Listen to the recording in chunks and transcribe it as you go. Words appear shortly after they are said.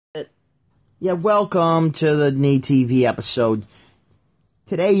Yeah, welcome to the Nate TV episode.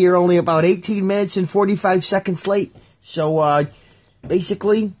 Today you're only about 18 minutes and 45 seconds late. So,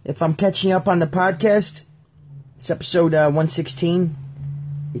 basically, if I'm catching up on the podcast, it's episode 116.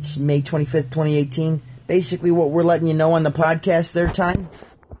 It's May 25th, 2018. Basically, what we're letting you know on the podcast their time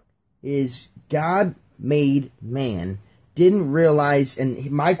is God made man. Didn't realize, and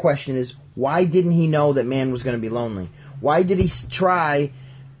my question is, why didn't he know that man was going to be lonely? Why did he try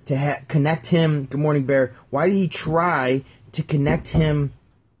to connect him? Good morning, Bear. Why did he try to connect him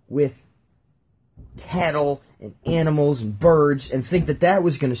with cattle and animals and birds and think that that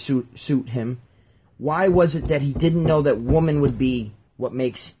was going to suit him? Why was it that he didn't know that woman would be what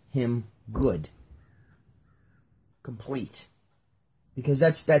makes him good, complete? Because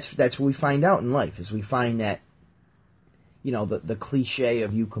that's what we find out in life, is we find that, you know, the cliche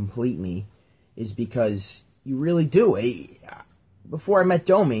of "you complete me" is because you really do. Before I met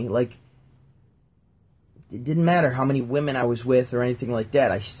Domi, like, it didn't matter how many women I was with or anything like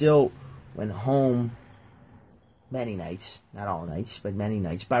that. I still went home many nights, not all nights, but many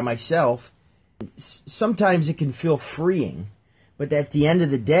nights, by myself. Sometimes it can feel freeing, but at the end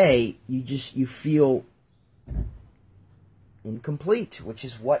of the day, you feel incomplete, which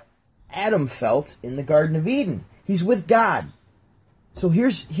is what Adam felt in the Garden of Eden. He's with God. So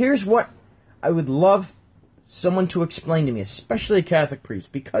here's what I would love someone to explain to me, especially a Catholic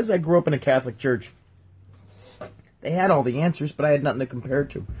priest, because I grew up in a Catholic church. They had all the answers, but I had nothing to compare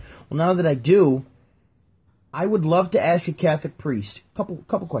it to. Well, now that I do, I would love to ask a Catholic priest a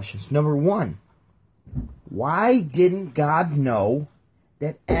couple questions. Number one, why didn't God know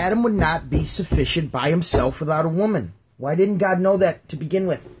that Adam would not be sufficient by himself without a woman? Why didn't God know that to begin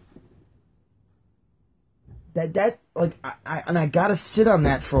with? I gotta sit on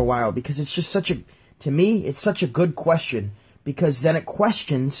that for a while, because it's just to me, it's such a good question, because then it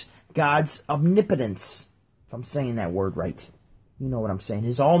questions God's omnipotence. If I'm saying that word right, you know what I'm saying,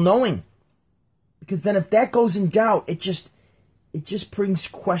 his all-knowing. Because then if that goes in doubt, it just brings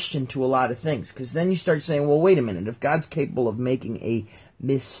question to a lot of things. Because then you start saying, well, wait a minute, if God's capable of making a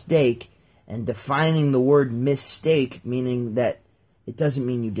mistake and defining the word mistake, meaning that it doesn't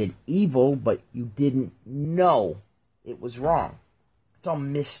mean you did evil, but you didn't know it was wrong. That's all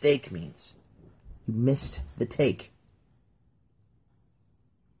mistake means. You missed the take.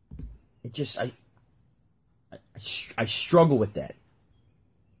 It just, I struggle with that.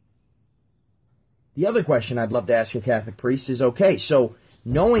 The other question I'd love to ask a Catholic priest is, okay, so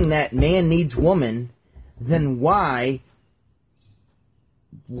knowing that man needs woman, then why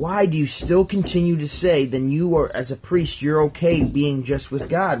do you still continue to say, then you are, as a priest, you're okay being just with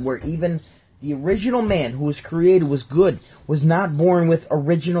God, where even the original man who was created was good, was not born with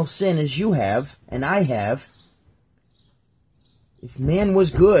original sin as you have, and I have. If man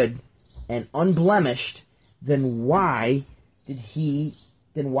was good and unblemished, then why do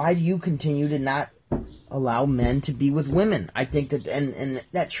you continue to not allow men to be with women? I think that, and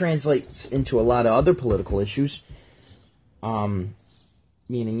that translates into a lot of other political issues. Meaning,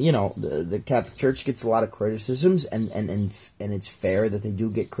 you know, the Catholic Church gets a lot of criticisms, and it's fair that they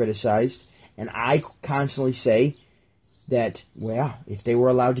do get criticized. And I constantly say that, well, if they were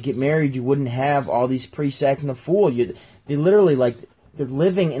allowed to get married, you wouldn't have all these priests acting a fool. They literally, they're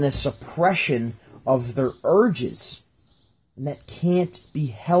living in a suppression of their urges. And that can't be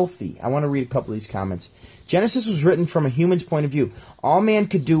healthy. I want to read a couple of these comments. Genesis was written from a human's point of view. All man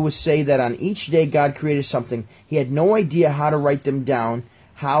could do was say that on each day God created something. He had no idea how to write them down.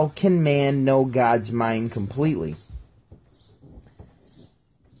 How can man know God's mind completely?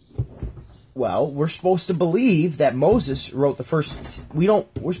 Well, we're supposed to believe that Moses wrote the first...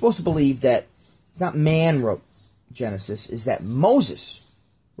 We're supposed to believe that it's not man wrote Genesis, is that Moses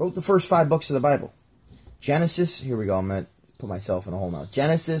wrote the first 5 books of the Bible. Genesis, here we go, I'm going to put myself in a hole now.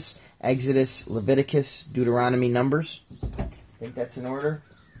 Genesis, Exodus, Leviticus, Deuteronomy, Numbers. I think that's in order.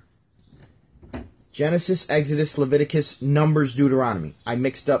 Genesis, Exodus, Leviticus, Numbers, Deuteronomy. I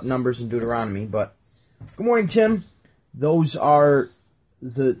mixed up Numbers and Deuteronomy, but... Good morning, Tim. Those are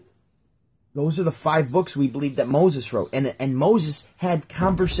the 5 books we believe that Moses wrote. And Moses had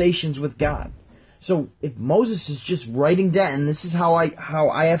conversations with God. So if Moses is just writing down, and this is how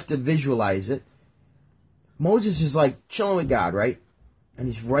I have to visualize it. Moses is like chilling with God, right? And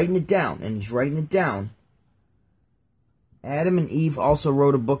he's writing it down, and he's writing it down. Adam and Eve also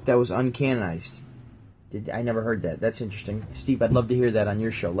wrote a book that was uncanonized. I never heard that. That's interesting. Steve, I'd love to hear that on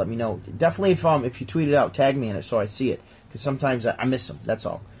your show. Let me know. Definitely if you tweet it out, tag me in it so I see it. Because sometimes I miss them. That's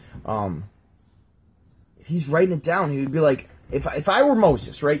all. If he's writing it down, he would be like, if I were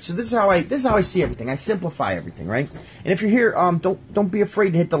Moses, right? So this is how I see everything. I simplify everything, right? And if you're here, don't be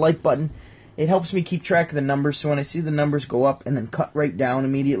afraid to hit the like button. it helps me keep track of the numbers. So when I see the numbers go up and then cut right down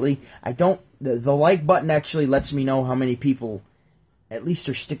immediately, I don't. The like button actually lets me know how many people at least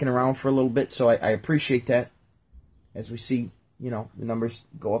are sticking around for a little bit. So I appreciate that. As we see, the numbers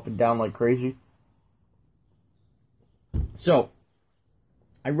go up and down like crazy. So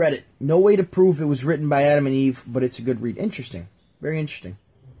I read it. No way to prove it was written by Adam and Eve, but it's a good read. Interesting. Very interesting.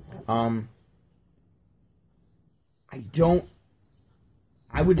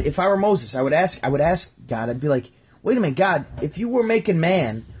 If I were Moses, I would ask God, I'd be like, wait a minute, God, if you were making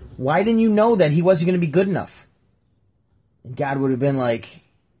man, why didn't you know that he wasn't going to be good enough? And God would have been like,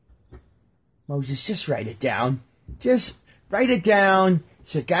 Moses, just write it down. Just write it down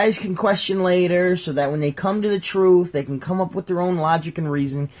so guys can question later, so that when they come to the truth, they can come up with their own logic and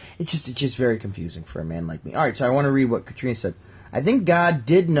reason. It's just very confusing for a man like me. All right, so I want to read what Katrina said. I think God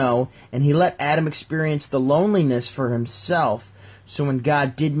did know, and he let Adam experience the loneliness for himself, so when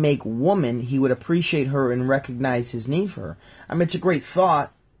God did make woman, he would appreciate her and recognize his need for her. I mean, it's a great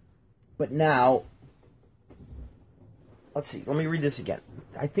thought, but now, let's see, let me read this again.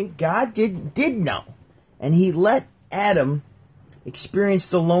 I think God did know, and he let Adam experience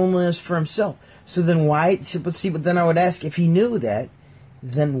the loneliness for himself. So then why, but then I would ask, if he knew that,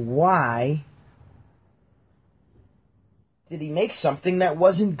 then why did he make something that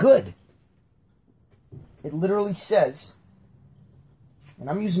wasn't good? It literally says, and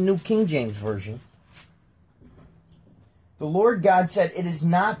I'm using New King James Version, the Lord God said, it is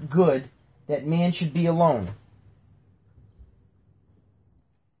not good that man should be alone.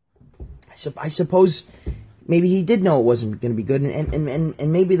 I suppose maybe he did know it wasn't going to be good,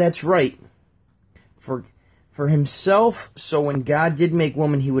 and maybe that's right. For himself, so when God did make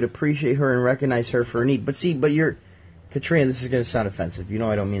woman, he would appreciate her and recognize her for her need. But you're, Katrina, this is going to sound offensive. You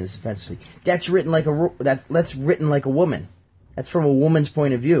know I don't mean this offensively. That's written like a woman. That's from a woman's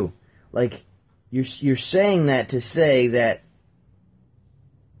point of view. Like, you're saying that to say that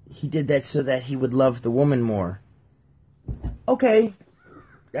he did that so that he would love the woman more. Okay,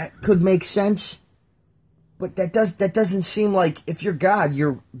 that could make sense, but that doesn't seem like, if you're God,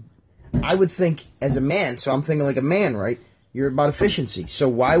 I would think as a man, so I'm thinking like a man, right? You're about efficiency. So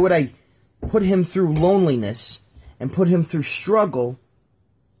why would I put him through loneliness and put him through struggle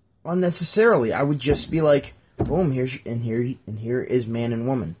unnecessarily? I would just be like, boom, here is man and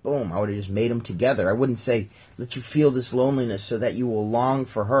woman. Boom, I would have just made them together. I wouldn't say, let you feel this loneliness so that you will long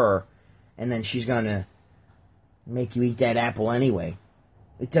for her, and then she's going to make you eat that apple anyway.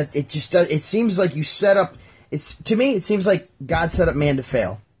 It seems like you set up, to me, it seems like God set up man to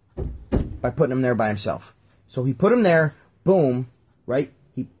fail by putting him there by himself. So he put him there, boom, right?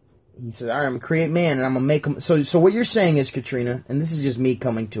 He said, all right, I'm going to create man, and I'm going to make him. So what you're saying is, Katrina, and this is just me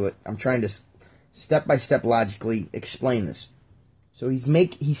coming to it, I'm trying to step-by-step logically explain this. So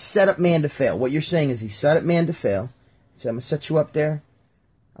he set up man to fail. What you're saying is he set up man to fail. He said, I'm going to set you up there.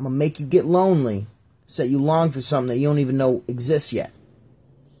 I'm going to make you get lonely, set you long for something that you don't even know exists yet.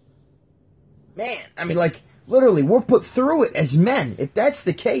 Man, I mean, like, literally, we're put through it as men. If that's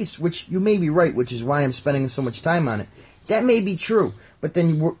the case, which you may be right, which is why I'm spending so much time on it, that may be true. But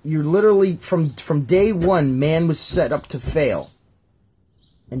then you're literally, from day one, man was set up to fail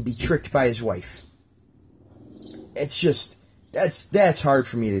and be tricked by his wife. It's just, that's hard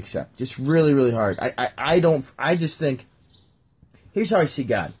for me to accept. Just really, really hard. I just think, here's how I see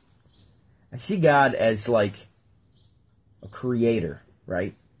God. I see God as like a creator,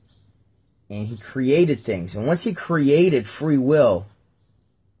 right? And he created things. And once he created free will,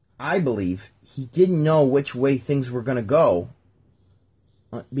 I believe he didn't know which way things were going to go,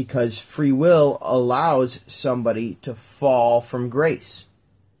 because free will allows somebody to fall from grace.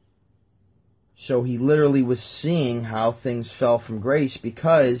 So he literally was seeing how things fell from grace,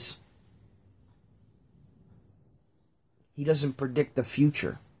 because he doesn't predict the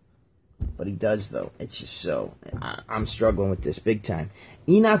future. But he does, though. It's just so... I'm struggling with this big time.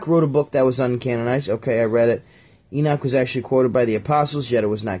 Enoch wrote a book that was uncanonized. Okay, I read it. Enoch was actually quoted by the apostles, yet it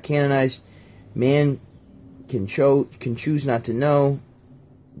was not canonized. Man can choose not to know.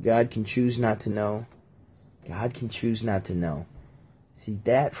 God can choose not to know. God can choose not to know. See,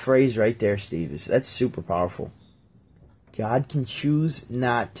 that phrase right there, Steve, that's super powerful. God can choose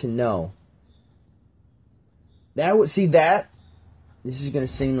not to know. This is going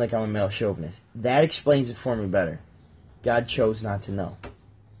to seem like I'm a male chauvinist. That explains it for me better. God chose not to know.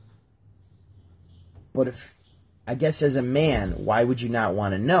 But I guess as a man, why would you not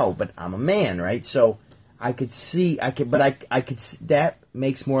want to know? But I'm a man, right? So I could see, that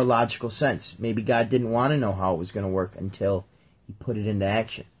makes more logical sense. Maybe God didn't want to know how it was going to work until he put it into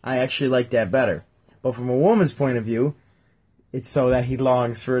action. I actually like that better. But from a woman's point of view, it's so that he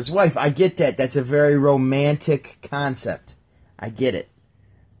longs for his wife. I get that. That's a very romantic concept. I get it.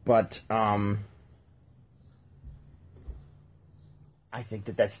 But, I think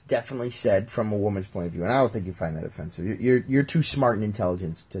that that's definitely said from a woman's point of view, and I don't think you find that offensive. You're too smart and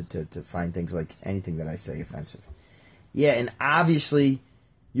intelligent to find things like anything that I say offensive. Yeah, and obviously,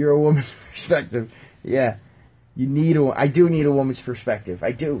 you're a woman's perspective. Yeah, I do need a woman's perspective.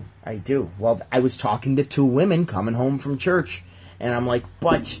 I do. Well, I was talking to two women coming home from church, and I'm like,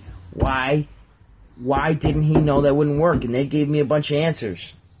 but why didn't he know that wouldn't work? And they gave me a bunch of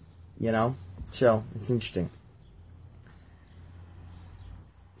answers, So it's interesting.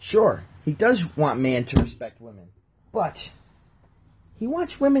 Sure, he does want man to respect women, but he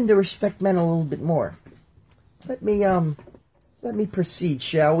wants women to respect men a little bit more. Let me proceed,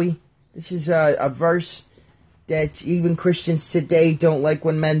 shall we? This is a verse that even Christians today don't like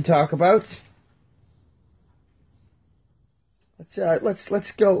when men talk about.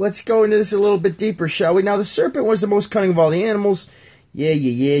 Let's go into this a little bit deeper, shall we? Now the serpent was the most cunning of all the animals. Yeah.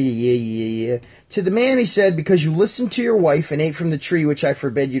 To the man he said, because you listened to your wife and ate from the tree which I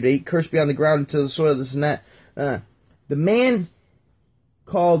forbid you to eat, cursed be on the ground until the soil, this and that. The man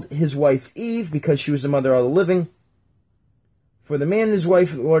called his wife Eve because she was the mother of all the living. For the man and his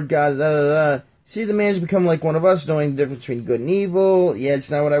wife, the Lord God, See, the man has become like one of us, knowing the difference between good and evil. Yeah, it's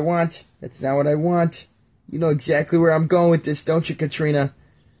not what I want. That's not what I want. You know exactly where I'm going with this, don't you, Katrina?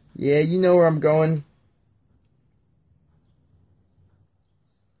 Yeah, you know where I'm going.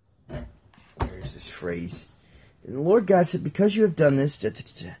 Where's this phrase? And the Lord God said, because you have done this,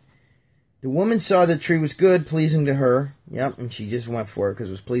 the woman saw the tree was good, pleasing to her. Yep, and she just went for it because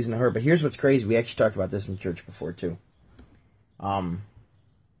it was pleasing to her. But here's what's crazy. We actually talked about this in church before, too.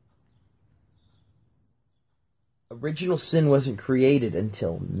 Original sin wasn't created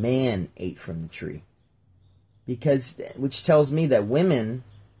until man ate from the tree. Which tells me that women,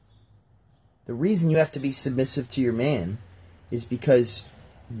 the reason you have to be submissive to your man is because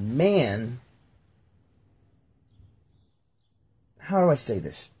man, how do I say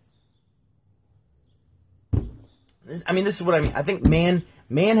this? This is what I mean. I think man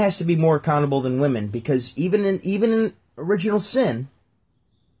has to be more accountable than women, because even in original sin,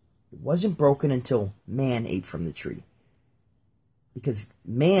 it wasn't broken until man ate from the tree. Because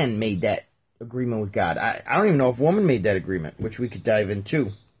man made that agreement with God. I don't even know if woman made that agreement, which we could dive into.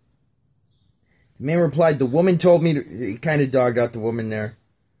 The man replied, the woman told me to... He kind of dogged out the woman there.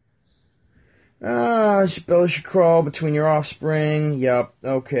 Belly should crawl between your offspring. Yup,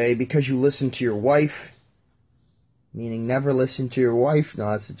 okay, because you listened to your wife. Meaning never listen to your wife.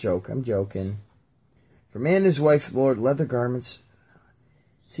 No, that's a joke. I'm joking. For man and his wife, Lord, leather garments...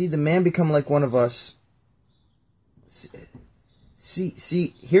 See, the man become like one of us.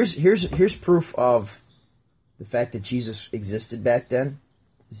 See, here's proof of the fact that Jesus existed back then.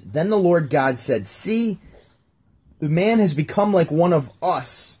 Then the Lord God said, see, the man has become like one of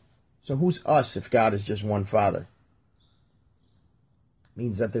us. So who's us if God is just one Father?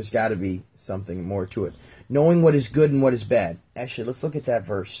 Means that there's got to be something more to it. Knowing what is good and what is bad. Actually, let's look at that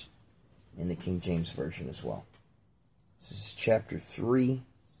verse in the King James Version as well. This is chapter 3.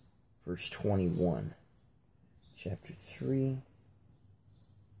 Verse 21. Chapter 3.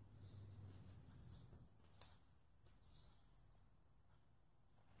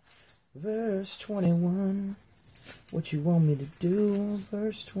 Verse 21. What you want me to do?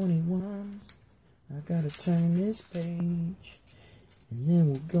 Verse 21. I gotta turn this page. And then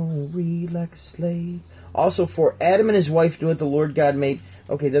we'll go and read like a slave. Also, for Adam and his wife do what the Lord God made.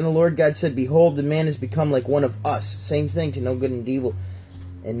 Okay, then the Lord God said, behold, the man has become like one of us. Same thing, to know good and evil.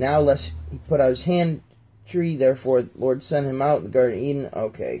 And now lest he put out his hand tree, therefore the Lord sent him out in the Garden of Eden.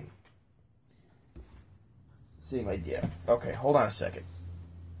 Okay. Same idea. Okay, hold on a second.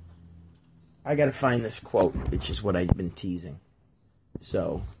 I gotta find this quote, which is what I've been teasing.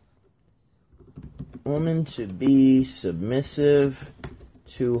 So, woman to be submissive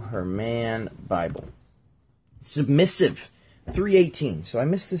to her man, Bible. Submissive. 3:18. So I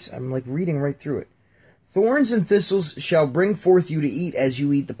missed this. I'm like reading right through it. Thorns and thistles shall bring forth you to eat as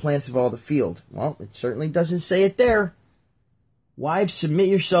you eat the plants of all the field. Well, it certainly doesn't say it there. Wives, submit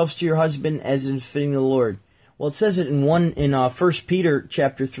yourselves to your husband as is fitting the Lord. Well, it says it in 1 Peter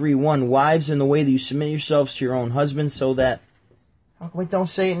chapter 3:1. Wives, in the way that you submit yourselves to your own husbands, so that... How come it don't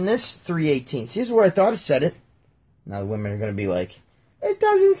say it in this 3:18? See, this is where I thought it said it. Now the women are going to be like, it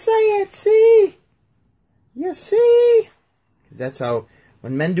doesn't say it, see? You see? Because that's how...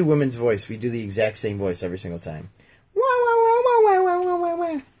 When men do women's voice, we do the exact same voice every single time.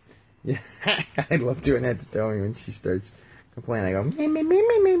 Yeah, I love doing that to Tony when she starts complaining. I go, meh, meh, meh,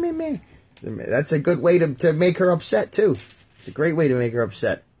 meh, meh, meh, meh. That's a good way to make her upset, too. It's a great way to make her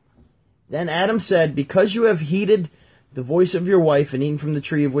upset. Then Adam said, because you have heeded the voice of your wife and eaten from the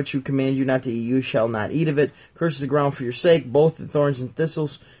tree of which you command you not to eat, you shall not eat of it. Curse the ground for your sake, both the thorns and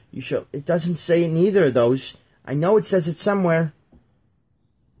thistles. You shall. It doesn't say in either of those. I know it says it somewhere.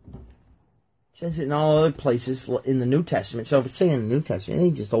 It says it in all other places in the New Testament. So if it's saying in the New Testament, it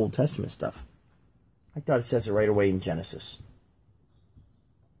ain't just Old Testament stuff. I thought it says it right away in Genesis.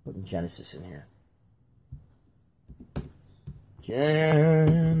 Putting Genesis in here.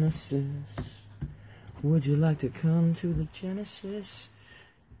 Genesis. Would you like to come to the Genesis?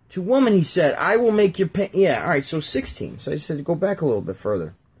 To woman, he said, I will make your pain. Yeah, all right, so 16. So I said, go back a little bit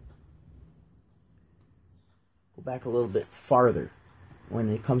further. Go back a little bit farther. When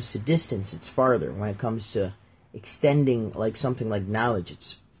it comes to distance, it's farther. When it comes to extending like something like knowledge,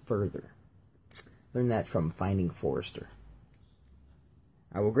 it's further. Learn that from Finding Forrester.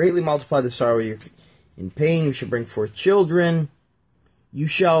 I will greatly multiply the sorrow in pain. You shall bring forth children.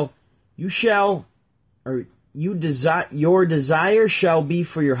 Your desire shall be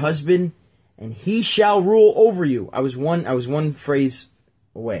for your husband, and he shall rule over you. I was one phrase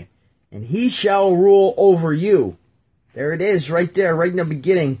away. And he shall rule over you. There it is, right there, right in the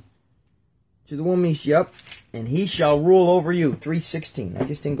beginning. To the woman, yep. And he shall rule over you. 3:16. I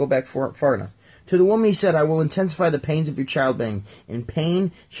just didn't go back far enough. To the woman he said, I will intensify the pains of your childbearing. In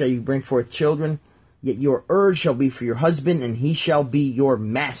pain shall you bring forth children. Yet your urge shall be for your husband, and he shall be your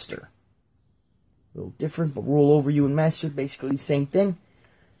master. A little different, but rule over you and master, basically the same thing.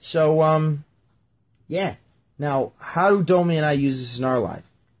 So, yeah. Now, how do Domi and I use this in our life?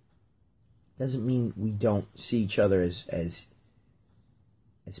 Doesn't mean we don't see each other as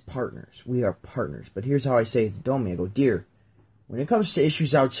partners. We are partners. But here's how I say it to Domi. I go, dear, when it comes to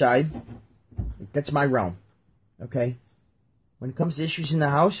issues outside, that's my realm. Okay? When it comes to issues in the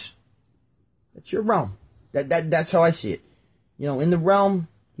house, that's your realm. That's how I see it. You know, in the realm,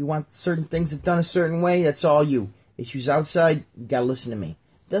 you want certain things done a certain way, that's all you. Issues outside, you gotta listen to me.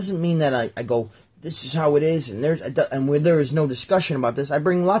 Doesn't mean that I go, this is how it is, and where there is no discussion about this, I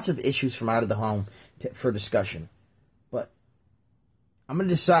bring lots of issues from out of the home for discussion. But I'm going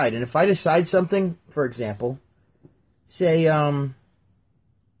to decide, and if I decide something, for example, say, I don't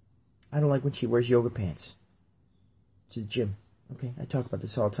like when she wears yoga pants to the gym. Okay, I talk about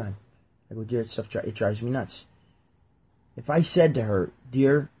this all the time. I go, dear, it drives me nuts. If I said to her,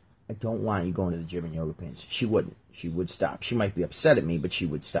 dear, I don't want you going to the gym in yoga pants, she wouldn't. She would stop. She might be upset at me, but she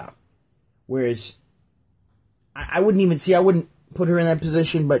would stop. Whereas, I wouldn't put her in that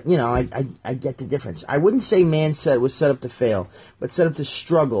position, but, you know, I get the difference. I wouldn't say man was set up to fail, but set up to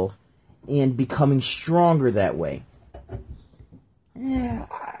struggle and becoming stronger that way. Yeah,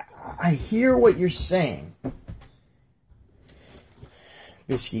 I hear what you're saying,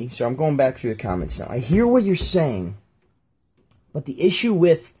 Bisky, so I'm going back through the comments now. I hear what you're saying, but the issue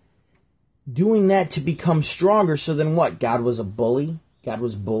with doing that to become stronger, so then what? God was a bully? God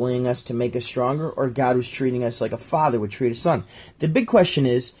was bullying us to make us stronger, or God was treating us like a father would treat a son? The big question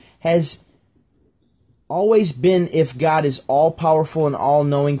has always been, if God is all-powerful and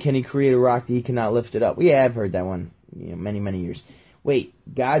all-knowing, can he create a rock that he cannot lift it up? Yeah, I've heard that one many, many years. Wait,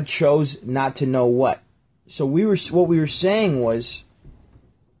 God chose not to know what? So what we were saying was,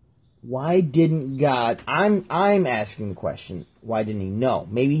 why didn't God... I'm asking the question, why didn't he know?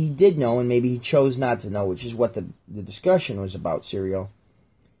 Maybe he did know, and maybe he chose not to know, which is what the discussion was about, Serial.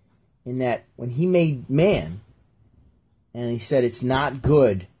 In that, when he made man, and he said it's not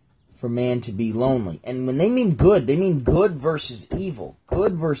good for man to be lonely. And when they mean good versus evil.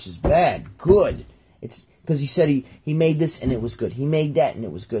 Good versus bad. Good. It's because he said he made this and it was good. He made that and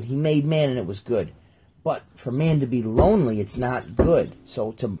it was good. He made man and it was good. But for man to be lonely, it's not good.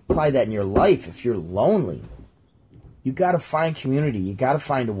 So to apply that in your life, if you're lonely, you got to find community. You got to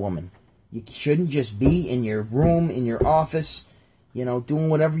find a woman. You shouldn't just be in your room, in your office, doing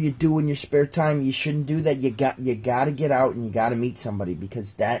whatever you do in your spare time. You shouldn't do that. You got to get out and you got to meet somebody,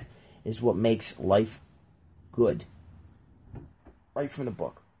 because that is what makes life good. Right from the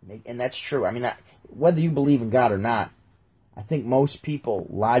book. And that's true. I mean, whether you believe in God or not, I think most people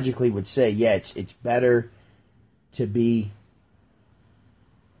logically would say, yeah, it's better to be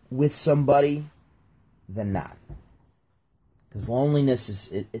with somebody than not. Because loneliness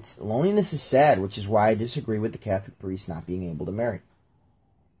is sad, which is why I disagree with the Catholic priest not being able to marry.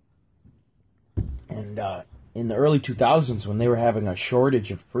 And in the early 2000s, when they were having a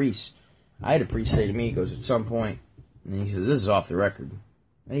shortage of priests, I had a priest say to me, he goes, at some point, and he says, this is off the record.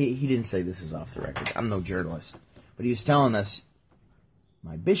 And he didn't say this is off the record. I'm no journalist. But he was telling us,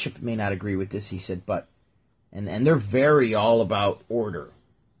 my bishop may not agree with this, he said, but, and they're very all about order.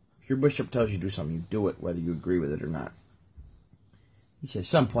 If your bishop tells you to do something, you do it, whether you agree with it or not. He said, at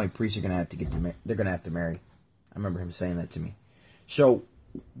some point, priests are going to have to they're going to have to marry. I remember him saying that to me. So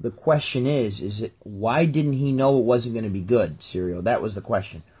the question is why didn't he know it wasn't going to be good, Serial? That was the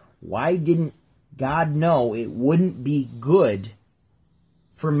question. Why didn't God know it wouldn't be good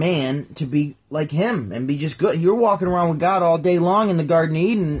for man to be like him and be just good? You're walking around with God all day long in the Garden of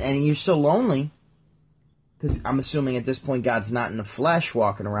Eden, and you're so lonely. Because I'm assuming at this point God's not in the flesh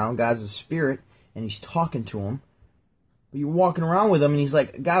walking around. God's a spirit, and he's talking to him. But you're walking around with him, and he's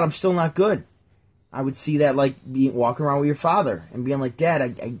like, God, I'm still not good. I would see that like walking around with your father and being like, Dad,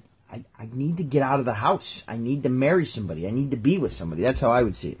 I need to get out of the house. I need to marry somebody. I need to be with somebody. That's how I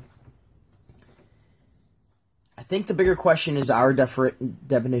would see it. I think the bigger question is our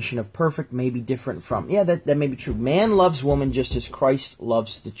definition of perfect may be different from... Yeah, that may be true. Man loves woman just as Christ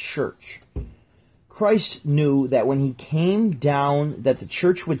loves the church. Christ knew that when he came down, that the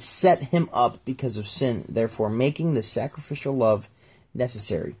church would set him up because of sin, therefore making the sacrificial love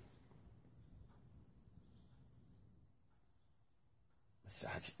necessary.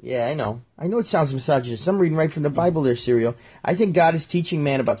 Yeah, I know. I know it sounds misogynist. I'm reading right from the Bible there, Serial. I think God is teaching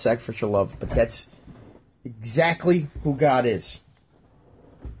man about sacrificial love, but that's exactly who God is.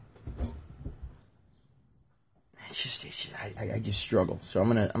 I just struggle. So I'm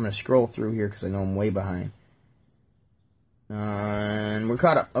gonna scroll through here because I know I'm way behind. And we're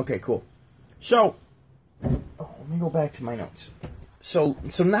caught up. Okay, cool. So, let me go back to my notes. So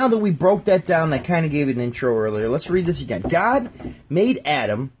now that we broke that down, I kind of gave it an intro earlier. Let's read this again. God made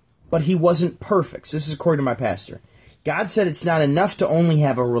Adam, but he wasn't perfect. So this is according to my pastor. God said it's not enough to only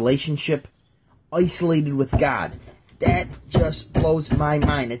have a relationship isolated with God. That just blows my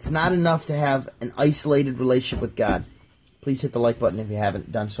mind. It's not enough to have an isolated relationship with God. Please hit the like button if you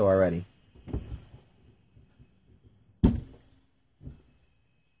haven't done so already.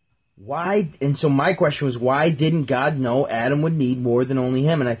 Why? And so my question was, why didn't God know Adam would need more than only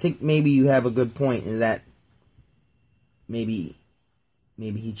him? And I think maybe you have a good point in that maybe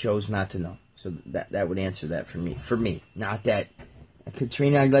he chose not to know. So that would answer that for me. For me, not that...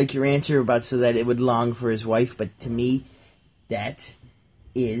 Katrina, I'd like your answer about so that it would long for his wife, but to me, that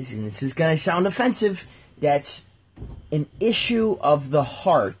is, and this is going to sound offensive, that's an issue of the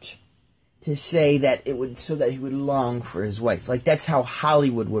heart to say that it would, so that he would long for his wife. Like, that's how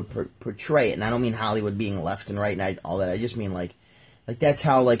Hollywood would portray it, and I don't mean Hollywood being left and right and all that, I just mean like that's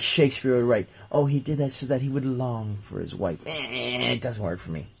how, like, Shakespeare would write, oh, he did that so that he would long for his wife. It doesn't work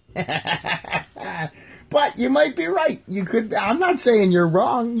for me. But you might be right. You could. I'm not saying you're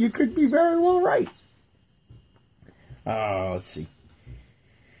wrong. You could be very well right. Let's see.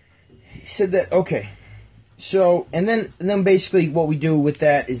 He said that. Okay. So and then basically what we do with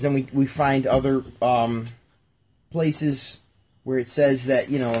that is then we find other places where it says that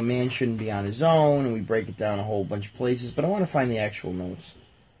a man shouldn't be on his own, and we break it down a whole bunch of places. But I want to find the actual notes.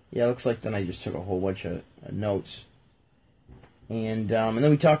 Yeah, it looks like then I just took a whole bunch of notes. And then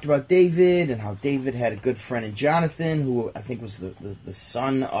we talked about David and how David had a good friend in Jonathan, who I think was the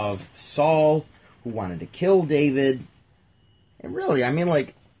son of Saul, who wanted to kill David. And really, I mean,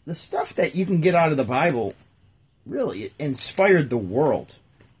 like, the stuff that you can get out of the Bible, really, it inspired the world.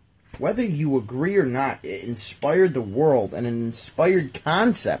 Whether you agree or not, it inspired the world and it inspired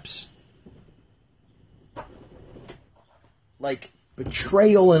concepts. Like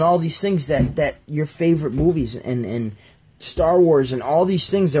betrayal and all these things that your favorite movies and Star Wars and all these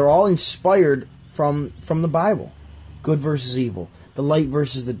things, they're all inspired from the Bible. Good versus evil. The light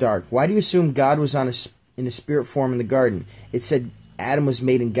versus the dark. Why do you assume God was in a spirit form in the garden? It said Adam was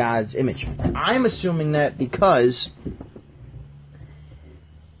made in God's image. I'm assuming that because,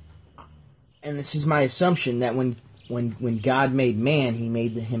 and this is my assumption, that when God made man, he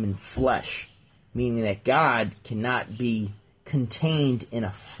made him in flesh. Meaning that God cannot be contained in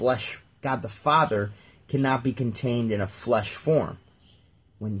a flesh. God the Father cannot be contained in a flesh form.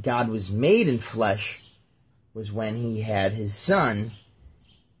 When God was made in flesh was when he had his son,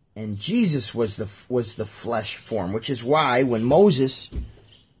 and Jesus was the flesh form, which is why when Moses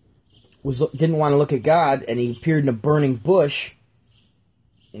didn't want to look at God and he appeared in a burning bush,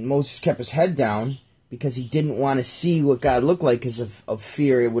 and Moses kept his head down because he didn't want to see what God looked like because of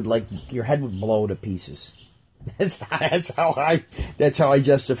fear. It would, like, your head would blow to pieces. That's how I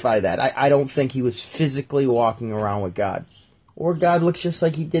justify that. I don't think he was physically walking around with God. Or God looks just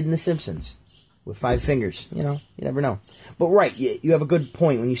like he did in The Simpsons, with 5 fingers. You never know. But right, you have a good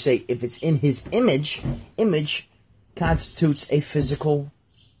point when you say if it's in his image constitutes a physical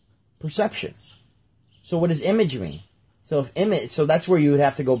perception. So what does image mean? So that's where you would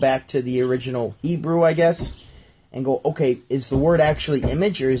have to go back to the original Hebrew, I guess, and go, okay, is the word actually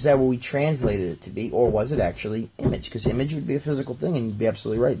image, or is that what we translated it to be, or was it actually image? Because image would be a physical thing, and you'd be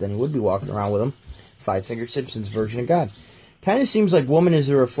absolutely right. Then he would be walking around with him, Five-Fingered Simpson's version of God. Kind of seems like woman is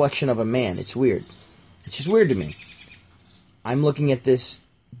a reflection of a man. It's weird. It's just weird to me. I'm looking at this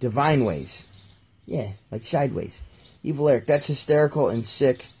divine ways. Yeah, like sideways. Evil Eric, that's hysterical and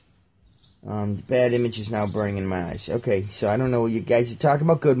sick. Bad image is now burning in my eyes. Okay, so I don't know what you guys are talking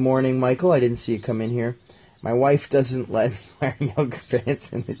about. Good morning, Michael. I didn't see you come in here. My wife doesn't let me wear yoga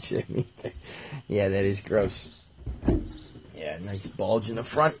pants in the gym either. Yeah, that is gross. Yeah, nice bulge in the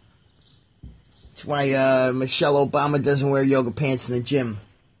front. That's why Michelle Obama doesn't wear yoga pants in the gym.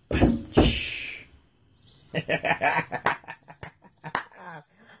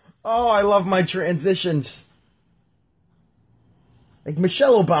 Oh, I love my transitions. Like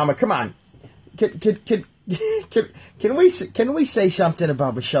Michelle Obama, come on. Can we say something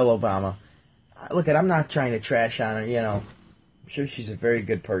about Michelle Obama? Look, I'm not trying to trash on her, you know. I'm sure she's a very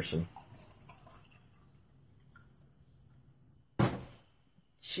good person.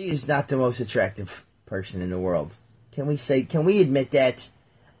 She is not the most attractive person in the world. Can we admit that?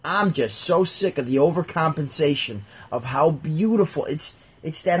 I'm just so sick of the overcompensation of how beautiful it's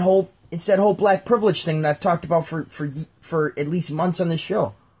that whole black privilege thing that I've talked about for at least months on this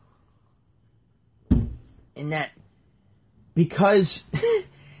show. And that because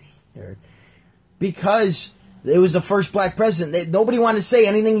it was the first black president, nobody wanted to say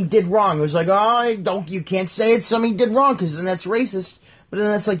anything he did wrong. It was like, oh, you can't say it's something he did wrong because then that's racist. But then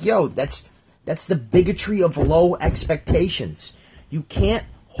that's like, yo, that's the bigotry of low expectations. You can't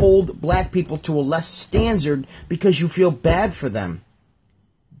hold black people to a less standard because you feel bad for them.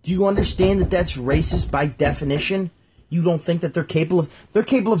 Do you understand that that's racist by definition? You don't think that they're capable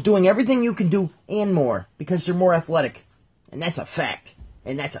of doing everything you can do and more because they're more athletic. And that's a fact.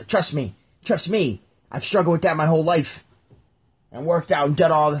 And trust me, I've struggled with that my whole life. And worked out and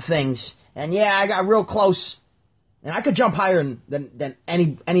done all the things. And yeah, I got real close. And I could jump higher than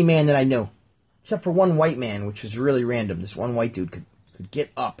any man that I knew. Except for one white man, which was really random. This one white dude could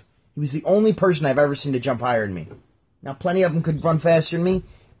get up. He was the only person I've ever seen to jump higher than me. Now, plenty of them could run faster than me,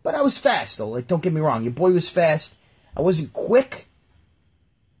 but I was fast, though. Like, don't get me wrong. Your boy was fast. I wasn't quick,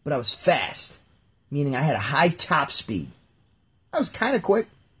 but I was fast. Meaning I had a high top speed. I was kind of quick.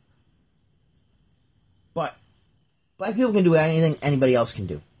 But black people can do anything anybody else can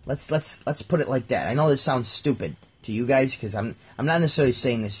do. Let's put it like that. I know this sounds stupid to you guys, because I'm not necessarily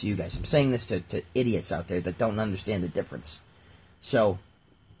saying this to you guys. I'm saying this to idiots out there that don't understand the difference. So,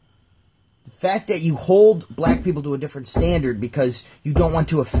 the fact that you hold black people to a different standard because you don't want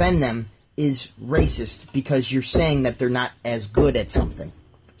to offend them is racist, because you're saying that they're not as good at something.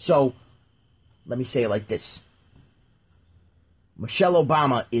 So, let me say it like this. Michelle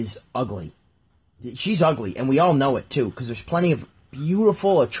Obama is ugly. She's ugly, and we all know it, too, because there's plenty of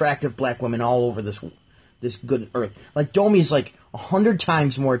beautiful, attractive black women all over this good earth. Like, Domi is like 100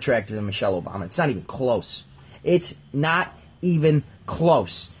 times more attractive than Michelle Obama. It's not even close. It's not even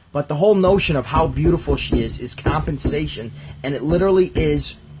close. But the whole notion of how beautiful she is compensation, and it literally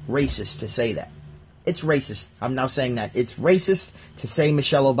is racist to say that. It's racist. I'm now saying that. It's racist to say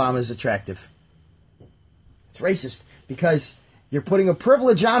Michelle Obama is attractive. It's racist because you're putting a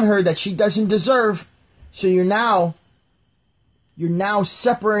privilege on her that she doesn't deserve, so you're now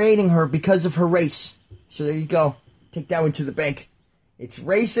separating her because of her race. So there you go. Take that one to the bank. It's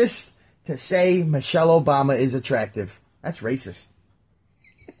racist to say Michelle Obama is attractive. That's racist.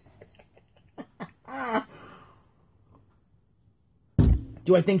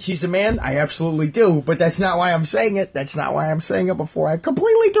 Do I think she's a man? I absolutely do, but that's not why I'm saying it. That's not why I'm saying it before I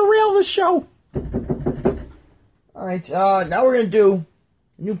completely derail the show. Alright, now we're going to do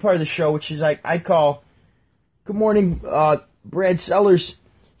a new part of the show, which is I call Good Morning, Brad Sellers.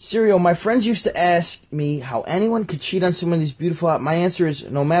 Serial, my friends used to ask me how anyone could cheat on someone who's beautiful. My answer is,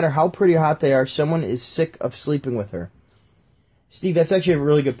 no matter how pretty or hot they are, someone is sick of sleeping with her. Steve, that's actually a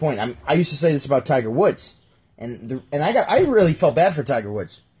really good point. I used to say this about Tiger Woods, and I really felt bad for Tiger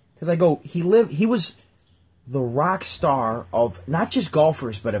Woods, because he was the rock star of not just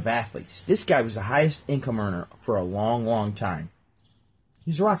golfers but of athletes. This guy was the highest income earner for a long, long time.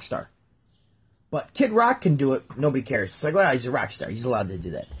 He's a rock star. But Kid Rock can do it. Nobody cares. It's like, well, he's a rock star. He's allowed to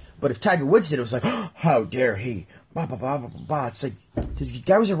do that. But if Tiger Woods did it, was like, oh, how dare he? Bah, bah, bah, bah, bah, bah. It's like, the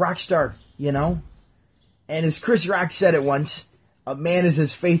guy was a rock star, you know? And as Chris Rock said it once, a man is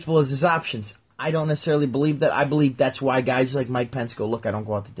as faithful as his options. I don't necessarily believe that. I believe that's why guys like Mike Pence go, look, I don't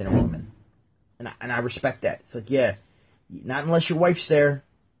go out to dinner with women. And I respect that. It's like, yeah, not unless your wife's there.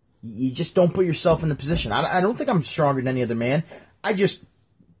 You just don't put yourself in the position. I don't think I'm stronger than any other man. I just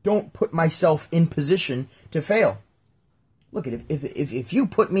don't put myself in position to fail. Look, if you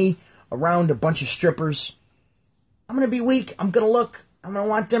put me around a bunch of strippers, I'm going to be weak. I'm going to look. I'm going to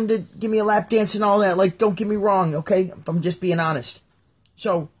want them to give me a lap dance and all that. Like, don't get me wrong, okay? If I'm just being honest.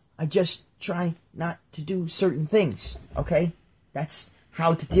 So, I just try not to do certain things, okay? That's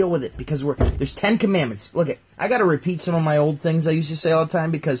how to deal with it, because there's 10 commandments. Look, I got to repeat some of my old things I used to say all the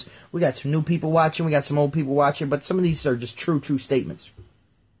time, because we got some new people watching, we got some old people watching, but some of these are just true statements.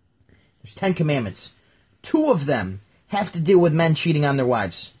 There's 10 commandments. 2 of them have to deal with men cheating on their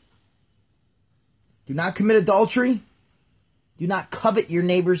wives. Do not commit adultery. Do not covet your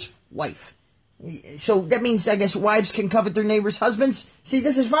neighbor's wife. So that means, I guess, wives can covet their neighbor's husbands? See,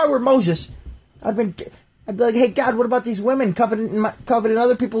 this is if I were Moses. I'd be like, hey, God, what about these women coveting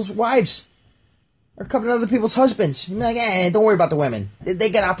other people's wives? Or coveting other people's husbands? You'd be like, don't worry about the women. They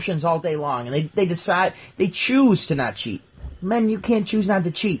get options all day long, and they choose to not cheat. Men, you can't choose not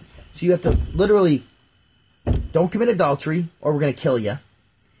to cheat. So you have to literally, don't commit adultery, or we're going to kill you.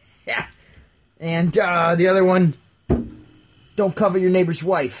 Yeah. And the other one, don't covet your neighbor's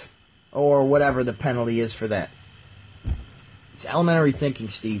wife, or whatever the penalty is for that. It's elementary thinking,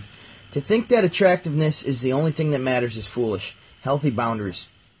 Steve. To think that attractiveness is the only thing that matters is foolish. Healthy boundaries.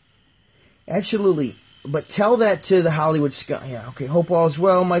 Absolutely. But tell that to the Hollywood scum. Yeah, okay. Hope all is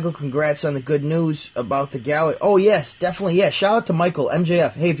well. Michael, congrats on the good news about the gallery. Oh, yes, definitely. Yeah, shout out to Michael,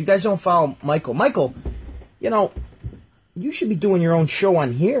 MJF. Hey, if you guys don't follow Michael, you should be doing your own show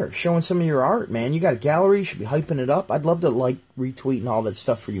on here, showing some of your art, man. You got a gallery, you should be hyping it up. I'd love to retweet and all that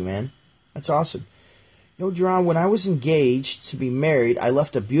stuff for you, man. That's awesome. Jerron, when I was engaged to be married, I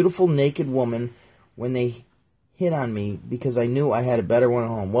left a beautiful naked woman when they hit on me because I knew I had a better one at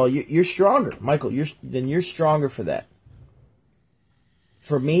home. Well, you're stronger, Michael. You're stronger for that.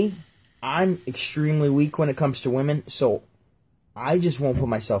 For me, I'm extremely weak when it comes to women, so I just won't put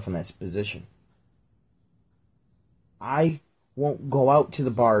myself in that position. I won't go out to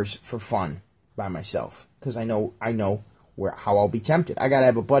the bars for fun by myself because I know how I'll be tempted. I gotta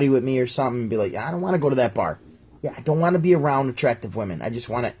have a buddy with me or something and be like, I don't want to go to that bar. Yeah, I don't want to be around attractive women. I just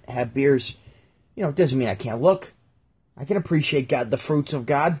want to have beers. It doesn't mean I can't look. I can appreciate God, the fruits of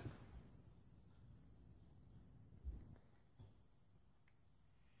God.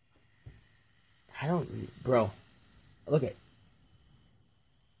 Bro, look at.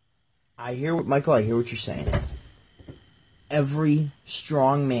 I hear what you're saying. Every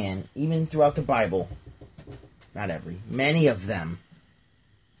strong man, even throughout the Bible, not every, many of them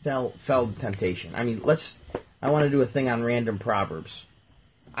fell to temptation. I mean, I want to do a thing on random proverbs.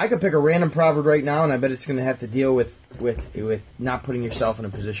 I could pick a random proverb right now, and I bet it's going to have to deal with not putting yourself in a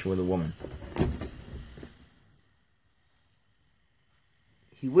position with a woman.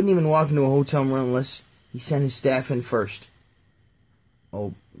 He wouldn't even walk into a hotel room unless he sent his staff in first.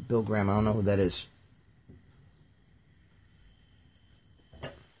 Oh, Bill Graham, I don't know who that is.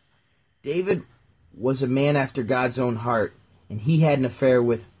 David was a man after God's own heart, and he had an affair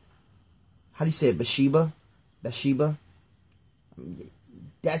with, how do you say it, Bathsheba?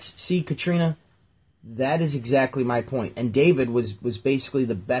 See, Katrina, that is exactly my point. And David was basically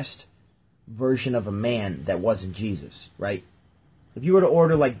the best version of a man that wasn't Jesus, right? If you were to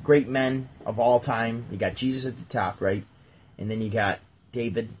order like great men of all time, you got Jesus at the top, right? And then you got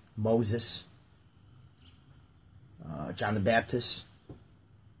David, Moses, John the Baptist.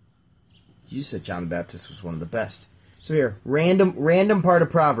 You said John the Baptist was one of the best. So here, random part of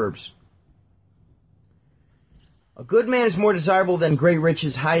Proverbs. A good man is more desirable than great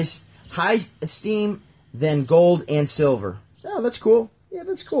riches, high esteem than gold and silver. Oh, that's cool. Yeah,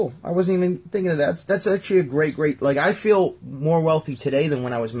 that's cool. I wasn't even thinking of that. That's actually a great, I feel more wealthy today than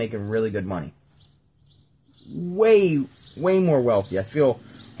when I was making really good money. Way more wealthy. I feel,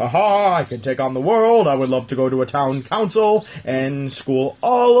 I can take on the world. I would love to go to a town council and school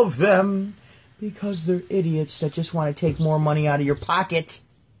all of them because they're idiots that just want to take more money out of your pocket.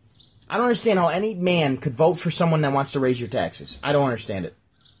 I don't understand how any man could vote for someone that wants to raise your taxes. I don't understand it.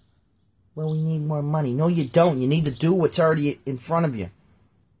 Well, we need more money. No, you don't. You need to do what's already in front of you.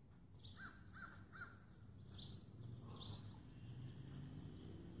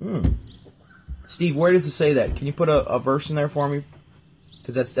 Steve, where does it say that? Can you put a verse in there for me?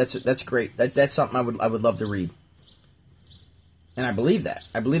 Because that's great. That's something I would love to read. And I believe that.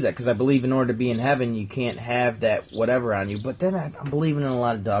 Because I believe in order to be in heaven, you can't have that whatever on you. But then I'm believing in a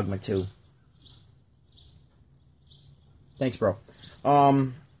lot of dogma too. Thanks, bro.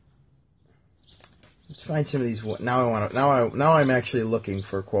 Let's find some of these. Now I'm actually looking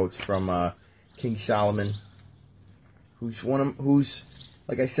for quotes from King Solomon, who's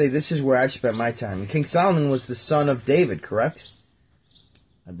like I say, this is where I spent my time. King Solomon was the son of David, correct?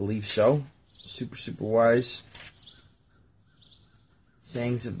 I believe so. Super, super wise.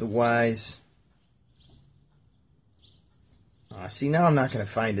 Sayings of the wise. See, now I'm not going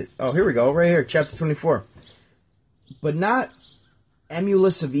to find it. Oh, here we go. Right here, chapter 24. But not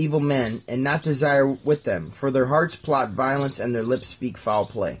emulous of evil men, and not desire with them, for their hearts plot violence, and their lips speak foul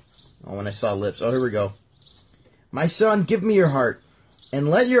play. Oh, when I saw lips. Oh, here we go. My son, give me your heart, and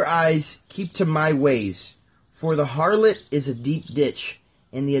let your eyes keep to my ways. For the harlot is a deep ditch,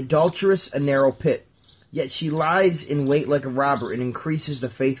 and the adulteress a narrow pit. Yet she lies in wait like a robber, and increases the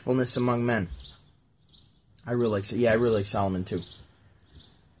faithfulness among men. I really like Solomon too.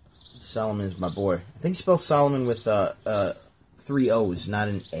 Solomon is my boy. I think he spells Solomon with 3 O's, not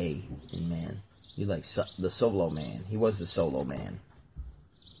an A in man. He likes the solo man. He was the solo man.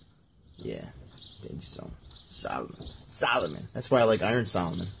 Yeah, think so. Solomon. That's why I like Iron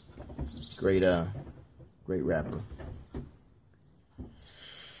Solomon. Great rapper.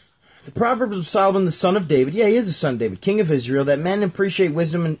 The Proverbs of Solomon, the son of David. Yeah, he is the son of David, king of Israel. That men appreciate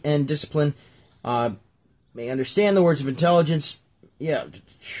wisdom and discipline, may understand the words of intelligence. Yeah,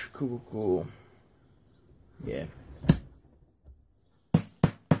 cool. Yeah.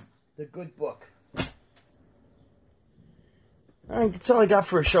 The good book. Alright, that's all I got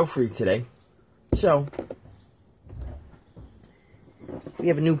for a show for you today. So, we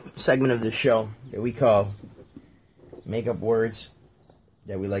have a new segment of the show that we call Make Up Words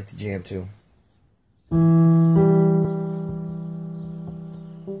that we like to jam to.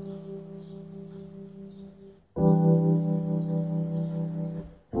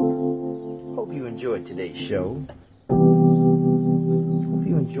 Hope you enjoyed today's show. Hope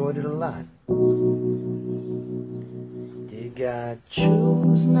you enjoyed it a lot. Did God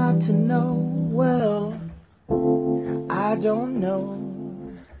choose not to know? Well, I don't know.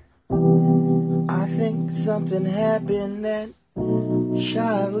 I think something happened that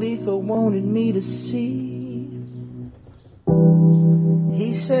Shia Lethal wanted me to see.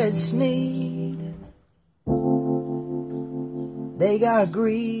 He said, Sneed, they got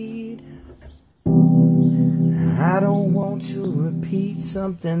greed. I don't want to repeat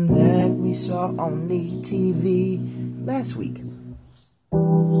something that we saw on the TV last week.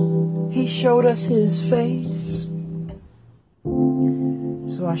 He showed us his face,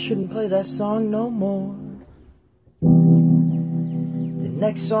 so I shouldn't play that song no more. The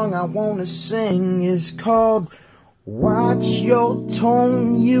next song I want to sing is called Watch Your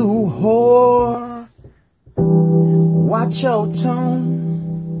Tone, You Whore. Watch your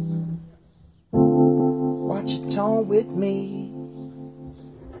tone. Watch your tone with me.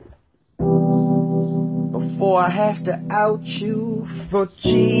 Before I have to out you for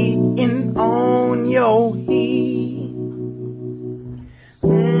cheating on your heat.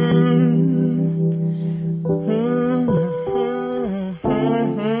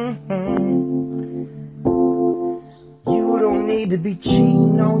 You don't need to be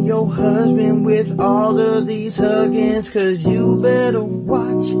cheating on your husband with all of these huggings, 'cause you better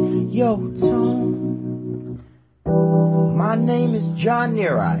watch your tone. My name is John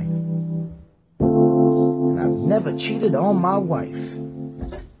Neri. Never cheated on my wife.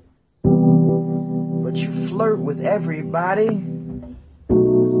 But you flirt with everybody.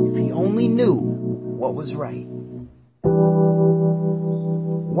 If you only knew what was right.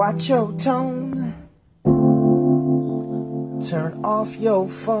 Watch your tone. Turn off your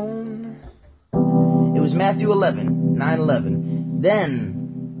phone. It was Matthew 11, 9:11.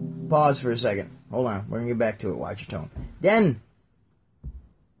 Then, pause for a second. Hold on, we're going to get back to it. Watch your tone. Then,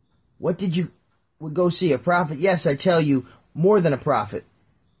 what did you would go see? A prophet? Yes, I tell you, more than a prophet.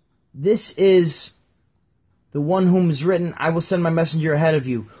 This is the one whom is written, I will send my messenger ahead of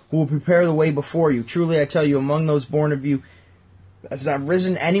you, who will prepare the way before you. Truly I tell you, among those born of you has not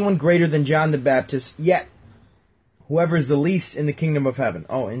risen anyone greater than John the Baptist, yet whoever is the least in the kingdom of heaven.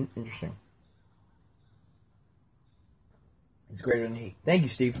 Oh, interesting. It's greater than he. Thank you,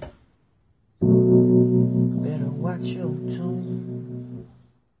 Steve. Better watch your tone.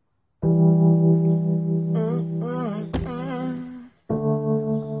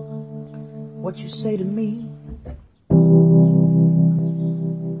 What you say to me?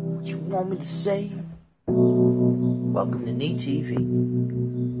 What you want me to say? Welcome to Knee TV.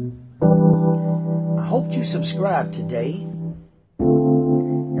 I hope you subscribed today,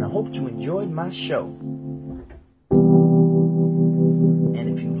 and I hope you enjoyed my show. And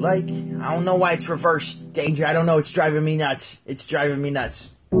if you like, I don't know why it's reversed, Danger. I don't know. It's driving me nuts. It's driving me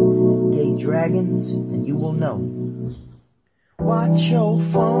nuts. Gay dragons, then you will know. Watch your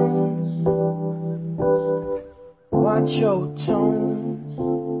phone. Watch your tone.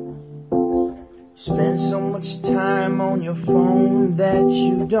 Spend so much time on your phone that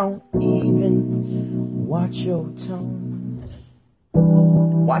you don't even watch your tone.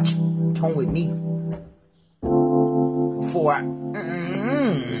 Watch tone with me before I.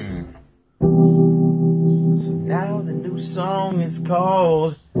 So now the new song is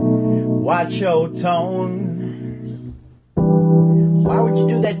called Watch Your Tone. Why would you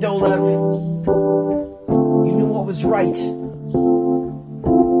do that, Dolev? You knew what was right.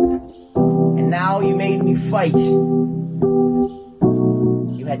 And now you made me fight. You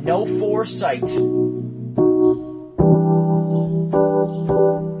had no foresight.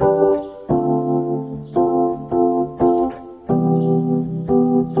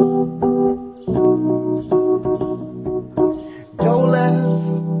 Dolev,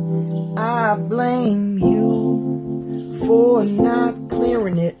 I blame you for not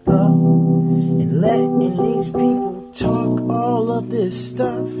clearing it up and letting these people talk all of this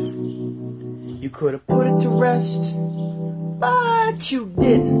stuff. You could have put it to rest, but you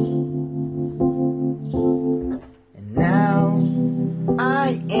didn't. And now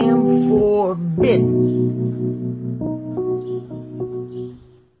I am forbidden.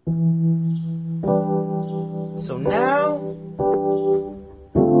 So now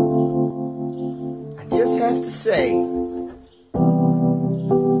I just have to say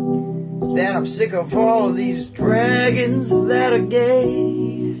that I'm sick of all these dragons that are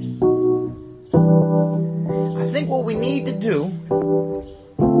gay. I think what we need to do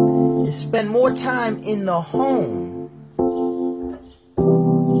is spend more time in the home.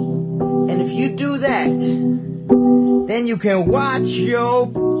 And if you do that, then you can watch your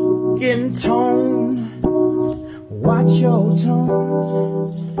fucking tone. Watch your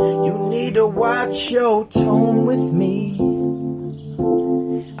tone. You need to watch your tone with me.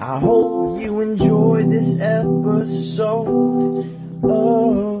 I hope you enjoyed this episode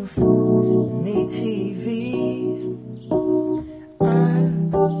of NeTV. I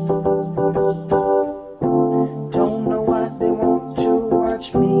don't know why they want to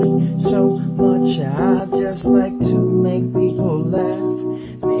watch me so much. I just like to make people laugh,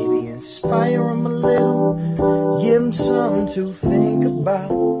 maybe inspire them a little, give them something to think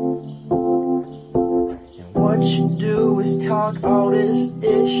about. And what you do is talk all this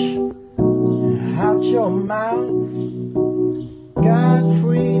ish out your mouth. God,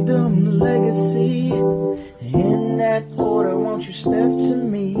 freedom, legacy. In that order, won't you step to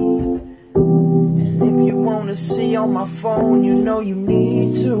me? And if you want to see on my phone, you know you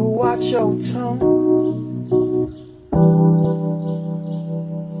need to watch your tone.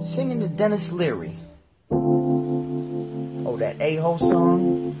 Singing to Dennis Leary. Oh, that A-Ho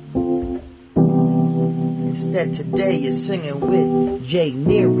song. Instead, today you're singing with Jay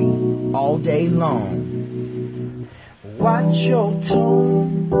Neary all day long. Watch your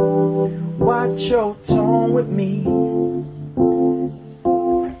tone. Watch your tone with me.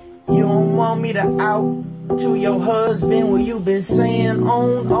 You don't want me to out to your husband what you've been saying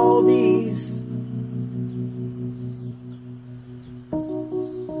on all these.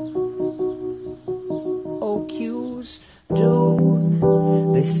 OQs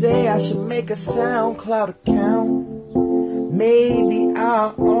do. They say I should make a SoundCloud account. Maybe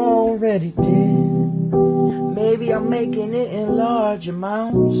I already did. Maybe I'm making it in large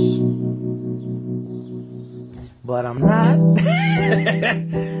amounts, but I'm not.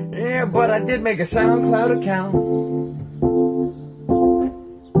 Yeah, but I did make a SoundCloud account.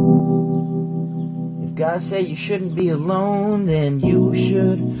 If God said you shouldn't be alone, then you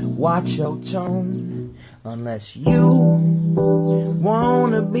should watch your tone. Unless you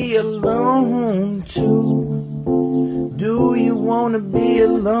wanna be alone too. Do you wanna be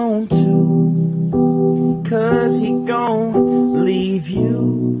alone too? 'Cause he gon' leave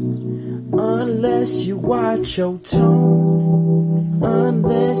you unless you watch your tone,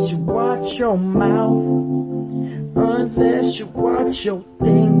 unless you watch your mouth, unless you watch your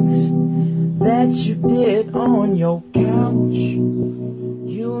things that you did on your couch.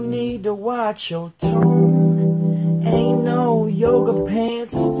 You need to watch your tone. Ain't no yoga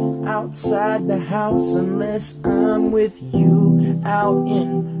pants outside the house unless I'm with you out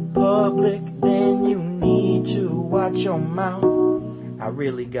in public. Then you need to watch your mouth. I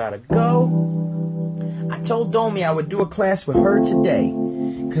really gotta go. I told Domi I would do a class with her today,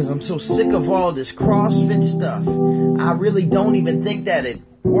 'cause I'm so sick of all this CrossFit stuff. I really don't even think that it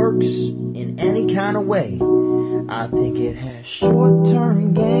works in any kind of way. I think it has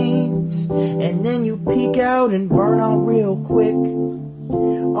short-term gains, and then you peak out and burn out real quick.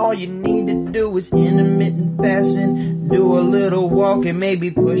 All you need to do is intermittent fasting, do a little walking,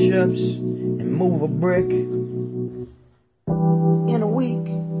 maybe push-ups, and move a brick. In a week,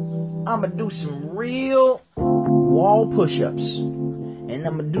 I'm going to do some real wall push-ups. And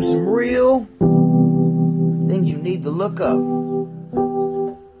I'm going to do some real things you need to look up.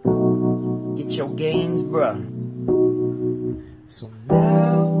 Get your gains, bruh. So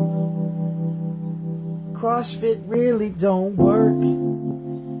now, CrossFit really don't work.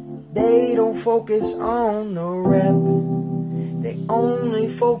 They don't focus on the rep. They only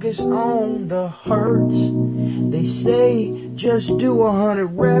focus on the hurt. They say just do 100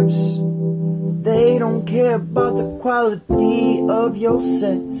 reps. They don't care about the quality of your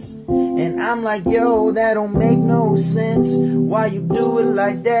sets. And I'm like, yo, that don't make no sense. Why you do it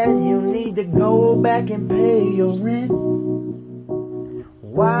like that? You need to go back and pay your rent.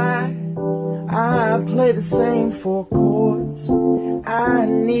 Why? I play the same 4 chords. I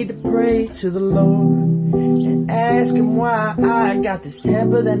need to pray to the Lord and ask him why I got this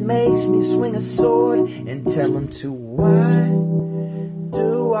temper that makes me swing a sword, and tell him to why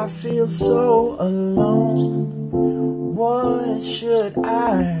do I feel so alone? What should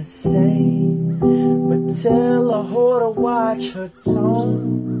I say but tell a whore to watch her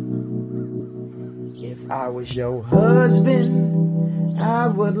tone? If I was your husband, I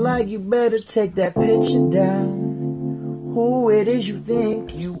would like you better take that picture down. Who it is you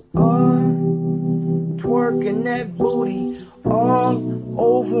think you are, twerking that booty all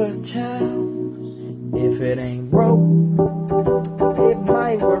over town. If it ain't broke, it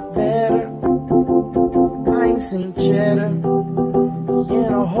might work better. I ain't seen cheddar in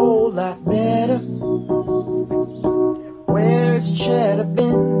a whole lot better. Where's cheddar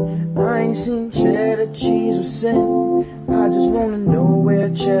been? I ain't seen cheddar cheese with sin. I just wanna know where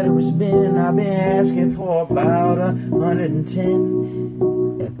cheddar has been. I've been asking for about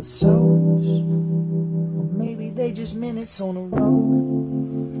 110 episodes. Or maybe they just minutes on the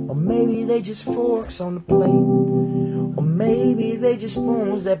road. Or maybe they just forks on the plate. Or maybe they just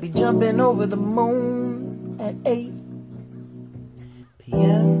spoons that be jumping over the moon at 8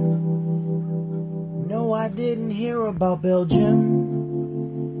 p.m. No, I didn't hear about Belgium.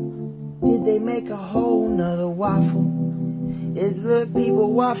 Did they make a whole nother waffle? Is the people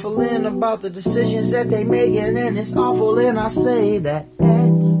waffling about the decisions that they make, and then it's awful, and I say that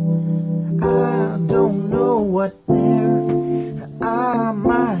I don't know what they're.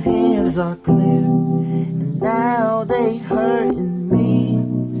 My hands are clear, and now they hurting me.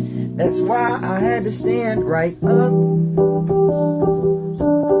 That's why I had to stand right up.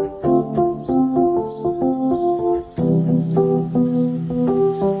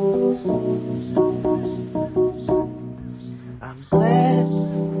 I'm glad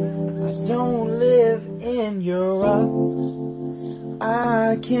I don't live in Europe.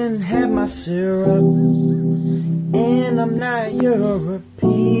 I can have my syrup, and I'm not European.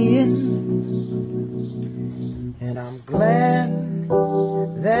 And I'm glad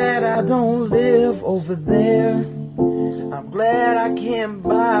that I don't live over there. I'm glad I can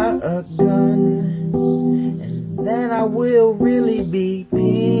buy a gun, and then I will really be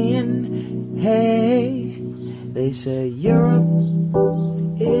peeing. Hey, they say Europe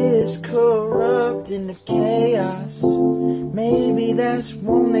is corrupt in the chaos. Maybe that's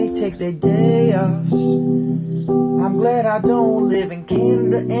when they take their day offs. I'm glad I don't live in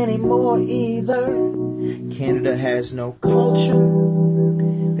Canada anymore either. Canada has no culture.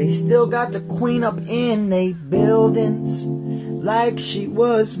 They still got the queen up in they buildings like she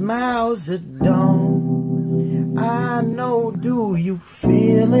was Mao Zedong. I know, do you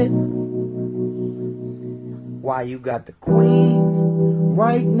feel it? Why you got the queen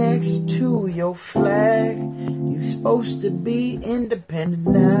right next to your flag? You supposed to be independent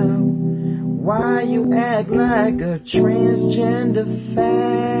now. Why you act like a transgender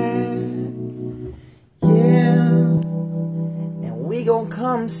fag? Yeah, and we gon'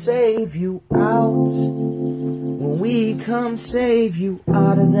 come save you out. When we come save you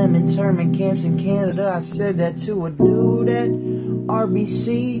out of them internment camps in Canada. I said that to a dude at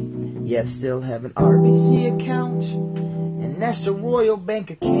RBC. Yeah, still have an RBC account, and that's the Royal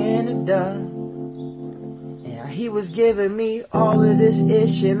Bank of Canada. And he was giving me all of this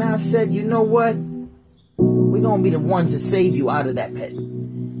ish, and I said, you know what? We're gonna be the ones that save you out of that pit.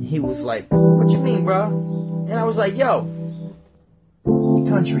 He was like, what you mean, bro? And I was like, yo, your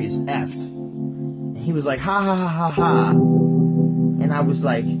country is effed. And he was like, ha ha ha ha ha. And I was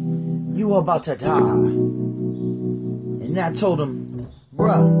like, you about to die. And then I told him,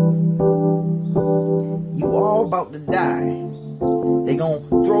 bruh, you all about to die. They gonna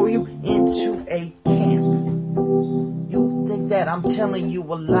throw you into a camp. You think that I'm telling you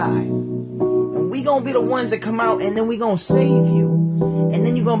a lie. And we gonna be the ones that come out, and then we gonna save you. And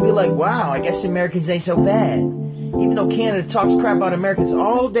then you're gonna be like, wow, I guess Americans ain't so bad. Even though Canada talks crap about Americans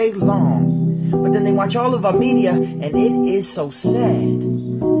all day long, but then they watch all of our media, and it is so sad.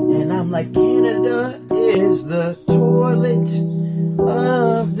 And I'm like, Canada is the toilet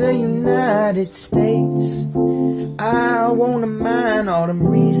of the United States. I wanna mine all them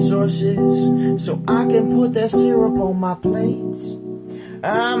resources so I can put that syrup on my plates.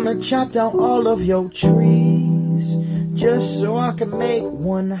 I'ma chop down all of your trees just so I can make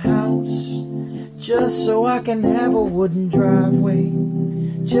one house, just so I can have a wooden driveway,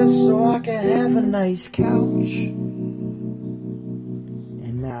 just so I can have a nice couch.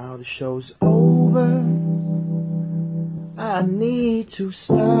 And now the show's over, I need to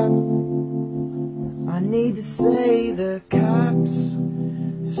stop. I need to say the cops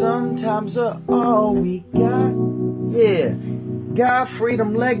sometimes are all we got. Yeah, got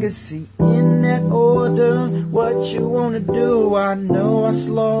freedom, legacy in that order. What you wanna do, I know I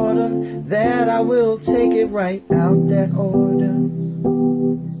slaughter. That I will take it right out that order.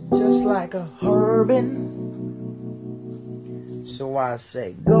 Just like a Herbin. So I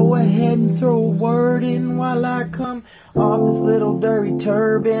say, go ahead and throw a word in while I come off this little dirty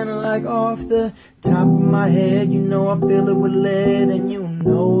turban, like off the top of my head. You know I fill it with lead, and you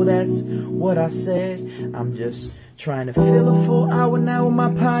know that's what I said. I'm just trying to fill a full hour now with my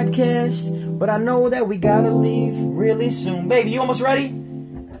podcast, but I know that we gotta leave really soon. Baby, you almost ready?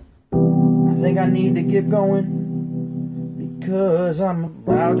 I think I need to get going, because I'm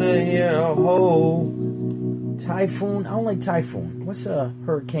about to hit a whole typhoon. I don't like typhoon. What's a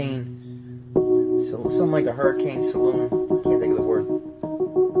hurricane? So something like a hurricane saloon. I can't think of the word.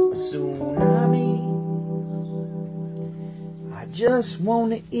 A tsunami. I just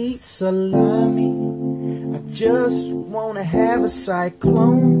wanna eat salami. I just wanna have a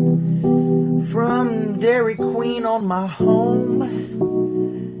cyclone from Dairy Queen on my home.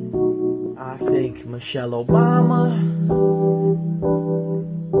 I think Michelle Obama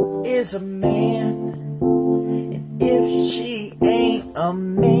is a man. If she ain't a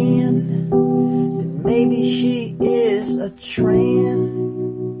man, then maybe she is a tran.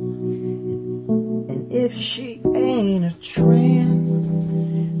 And if she ain't a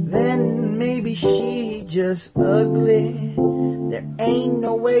tran, then maybe she just ugly. There ain't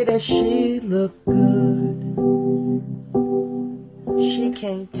no way that she look good. She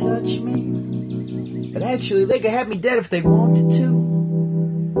can't touch me, but actually they could have me dead if they wanted to.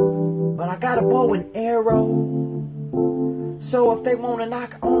 But I got a bow and arrow, so if they wanna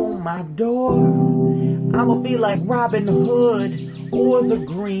knock on my door, I'ma be like Robin Hood or the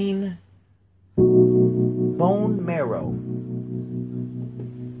Green Bone Marrow.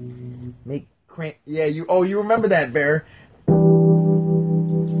 You remember that, Bear.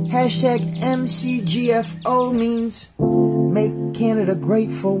 Hashtag MCGFO means make Canada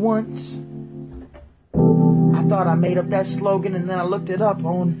great for once. I thought I made up that slogan, and then I looked it up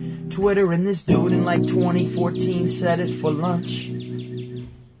on Twitter, and this dude in like 2014 said it for lunch.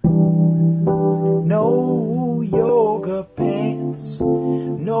 No yoga pants,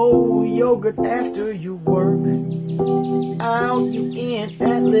 no yogurt after you work. Out you in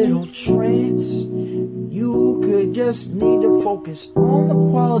that little trance. You could just need to focus on the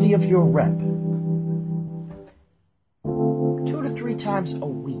quality of your rep. 2 to 3 times a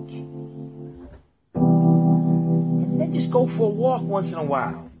week. And then just go for a walk once in a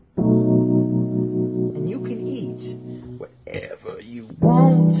while. And you can eat whatever you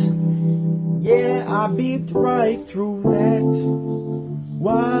want. Yeah, I beeped right through that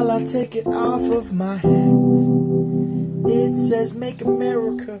while I take it off of my hat. It says make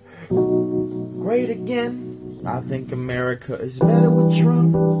America great again. I think America is better with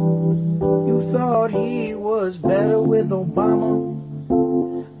Trump. You thought he was better with Obama.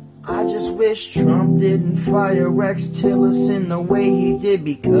 I just wish Trump didn't fire Rex Tillerson the way he did,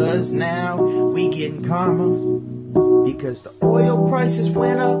 because now we getting karma. Because the oil prices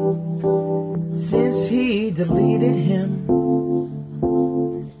went up since he deleted him.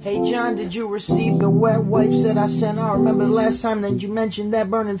 Hey John, did you receive the wet wipes that I sent out? Remember the last time that you mentioned that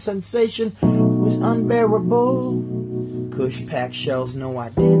burning sensation was unbearable? Kush pack shells, no I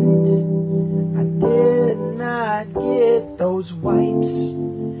didn't. I did not get those wipes.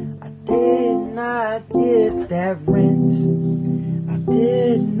 I did not get that rent. I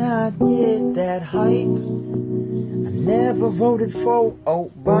did not get that hype. I never voted for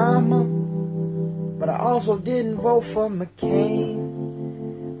Obama, but I also didn't vote for McCain.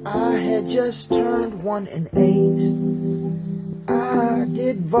 I had just turned 1 and 8. I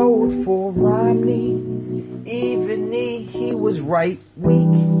did vote for Romney, even he was right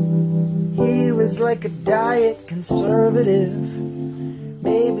weak. He was like a diet conservative.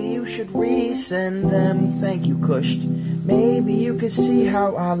 Maybe you should resend them. Thank you, Kush. Maybe you could see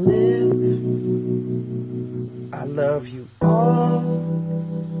how I live. I love you all.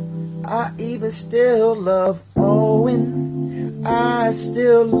 I even still love Owen. I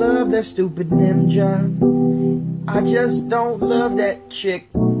still love that stupid ninja. I just don't love that chick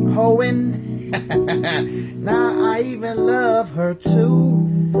Hoen. Now I even love her too.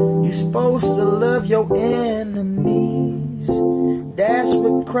 You're supposed to love your enemies. That's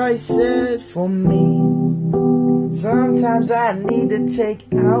what Christ said for me. Sometimes I need to take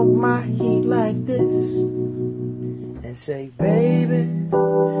out my heat like this and say, baby,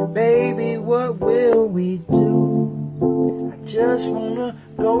 baby, what will we do? I just wanna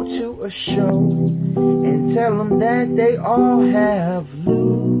go to a show and tell them that they all have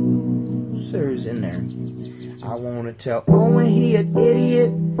losers in there. I wanna tell Owen he an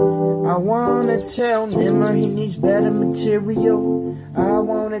idiot. I wanna tell Nimmer he needs better material. I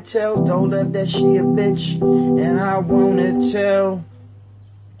wanna tell Dolev that she a bitch. And I wanna tell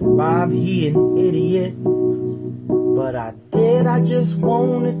Bob he an idiot. But I just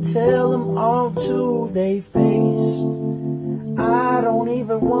wanna tell them all to their face. I don't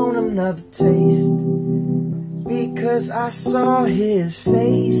even want another taste, because I saw his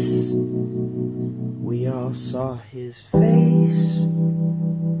face. We all saw his face.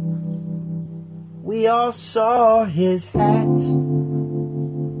 We all saw his hat.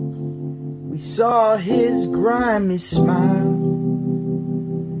 We saw his grimy smile.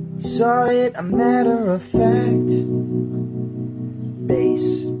 We saw it, a matter of fact.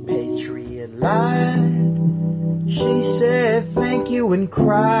 Base patriot lied. She said thank you and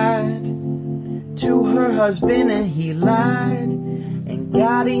cried to her husband, and he lied and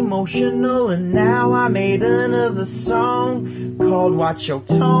got emotional. And now I made another song called Watch Your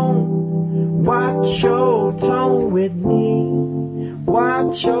Tone. Watch your tone with me.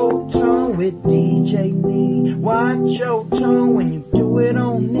 Watch your tone with DJ Me. Watch your tone when you do it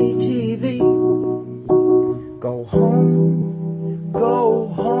on the TV. Go home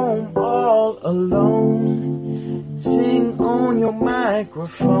all alone. Sing on your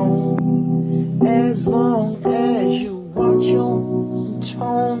microphone. As long as you watch your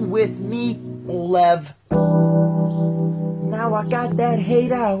tone with me, Lev. Now I got that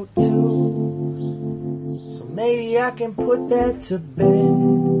hate out too. So maybe I can put that to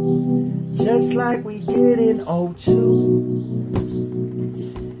bed, just like we did in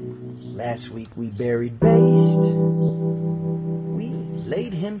 '02. Last week we buried Based. We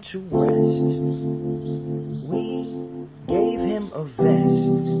laid him to rest. We gave him a vest.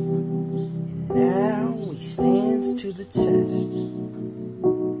 And now he stands to the test.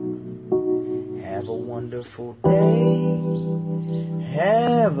 Have a wonderful day.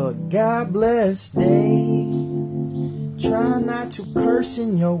 Have a God bless day. Try not to curse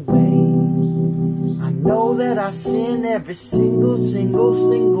in your way. I know that I sin every single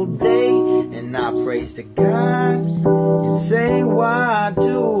day. And I praise to God and say, why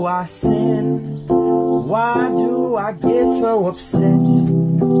do I sin? Why do I get so upset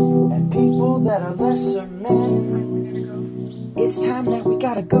at people that are lesser men? It's time that we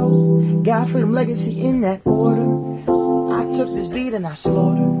gotta go. God, freedom, legacy in that order. I took this beat and I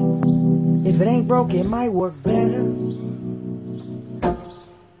slaughtered. If it ain't broke, it might work better.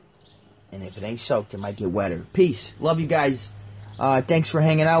 And if it ain't soaked, it might get wetter. Peace. Love you guys. Thanks for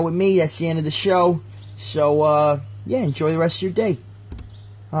hanging out with me. That's the end of the show. So, yeah, enjoy the rest of your day.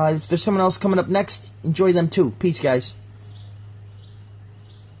 If there's someone else coming up next, enjoy them too. Peace, guys.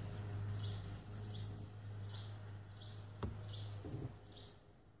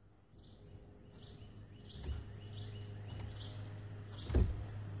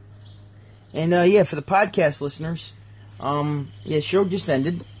 And, yeah, for the podcast listeners, yeah, show just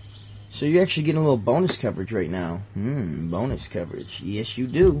ended. So you're actually getting a little bonus coverage right now. Bonus coverage. Yes, you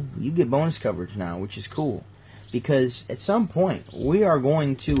do. You get bonus coverage now, which is cool. Because at some point, we are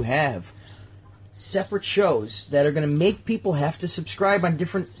going to have separate shows that are going to make people have to subscribe on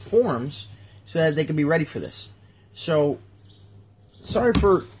different forums so that they can be ready for this. So, sorry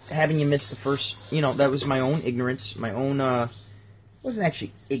for having you miss the first, that was my own ignorance, my own, it wasn't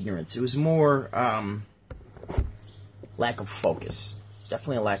actually ignorance, it was more, lack of focus.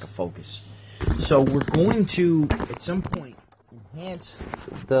 Definitely a lack of focus. So we're going to, at some point, enhance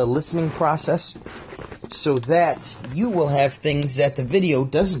the listening process so that you will have things that the video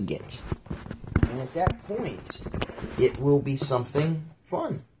doesn't get. And at that point, it will be something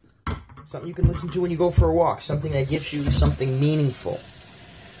fun. Something you can listen to when you go for a walk. Something that gives you something meaningful.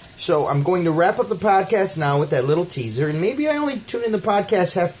 So I'm going to wrap up the podcast now with that little teaser. And maybe I only tune in the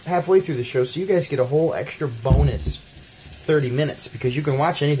podcast halfway through the show so you guys get a whole extra bonus 30 minutes, because you can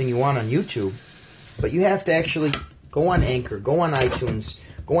watch anything you want on YouTube, but you have to actually go on Anchor, go on iTunes,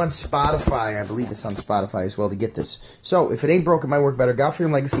 go on Spotify. I believe it's on Spotify as well to get this. So, if it ain't broke, it might work better. Godfrey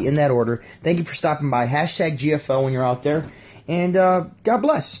and Legacy in that order. Thank you for stopping by. Hashtag GFL when you're out there. And God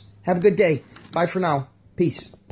bless. Have a good day. Bye for now. Peace.